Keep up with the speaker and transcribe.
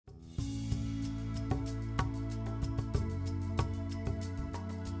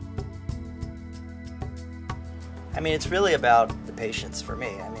I mean, it's really about the patients for me.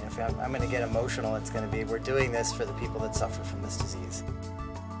 I mean, if I'm going to get emotional, it's going to be we're doing this for the people that suffer from this disease.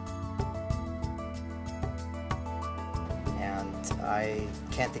 And I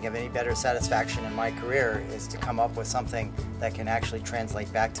can't think of any better satisfaction in my career is to come up with something that can actually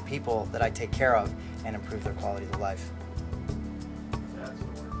translate back to people that I take care of and improve their quality of life. That's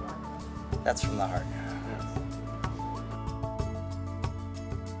what we're talking about. That's from the heart.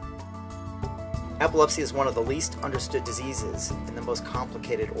 Epilepsy is one of the least understood diseases in the most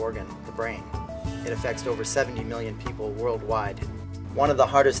complicated organ, the brain. It affects over 70 million people worldwide. One of the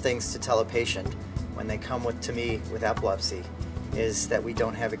hardest things to tell a patient when they come to me with epilepsy is that we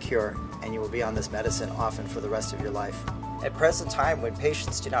don't have a cure and you will be on this medicine often for the rest of your life. At present time, when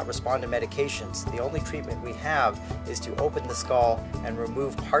patients do not respond to medications, the only treatment we have is to open the skull and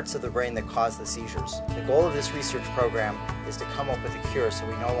remove parts of the brain that cause the seizures. The goal of this research program is to come up with a cure so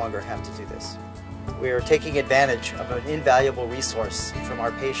we no longer have to do this. We are taking advantage of an invaluable resource from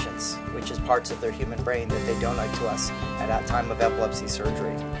our patients, which is parts of their human brain that they donate to us at a time of epilepsy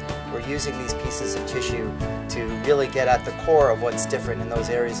surgery. We're using these pieces of tissue to really get at the core of what's different in those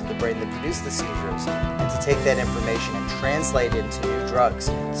areas of the brain that produce the seizures, and to take that information and translate it into new drugs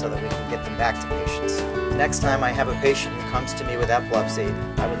so that we can get them back to patients. Next time I have a patient who comes to me with epilepsy,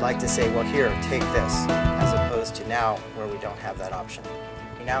 I would like to say, well, here, take this, as opposed to now where we don't have that option.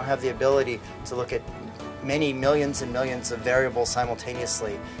 We now have the ability to look at many millions and millions of variables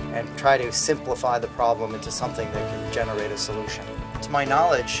simultaneously and try to simplify the problem into something that can generate a solution. To my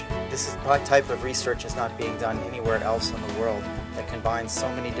knowledge, this type of research is not being done anywhere else in the world that combines so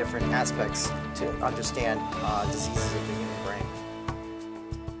many different aspects to understand diseases of the human brain.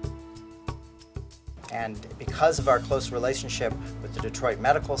 And because of our close relationship with the Detroit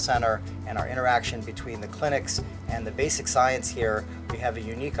Medical Center and our interaction between the clinics and the basic science here, we have a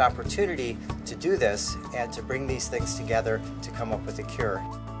unique opportunity to do this and to bring these things together to come up with a cure.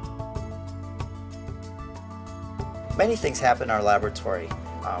 Many things happen in our laboratory.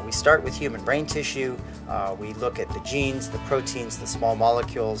 We start with human brain tissue, we look at the genes, the proteins, the small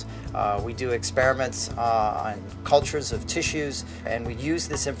molecules, we do experiments on cultures of tissues, and we use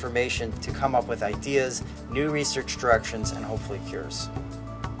this information to come up with ideas, new research directions, and hopefully cures.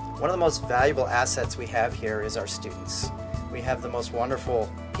 One of the most valuable assets we have here is our students. We have the most wonderful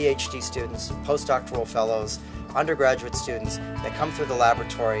PhD students, postdoctoral fellows, undergraduate students that come through the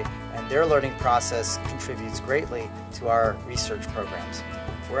laboratory, and their learning process contributes greatly to our research programs.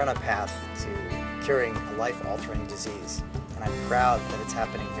 We're on a path to curing a life-altering disease, and I'm proud that it's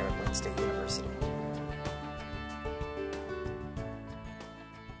happening here at Wayne State University.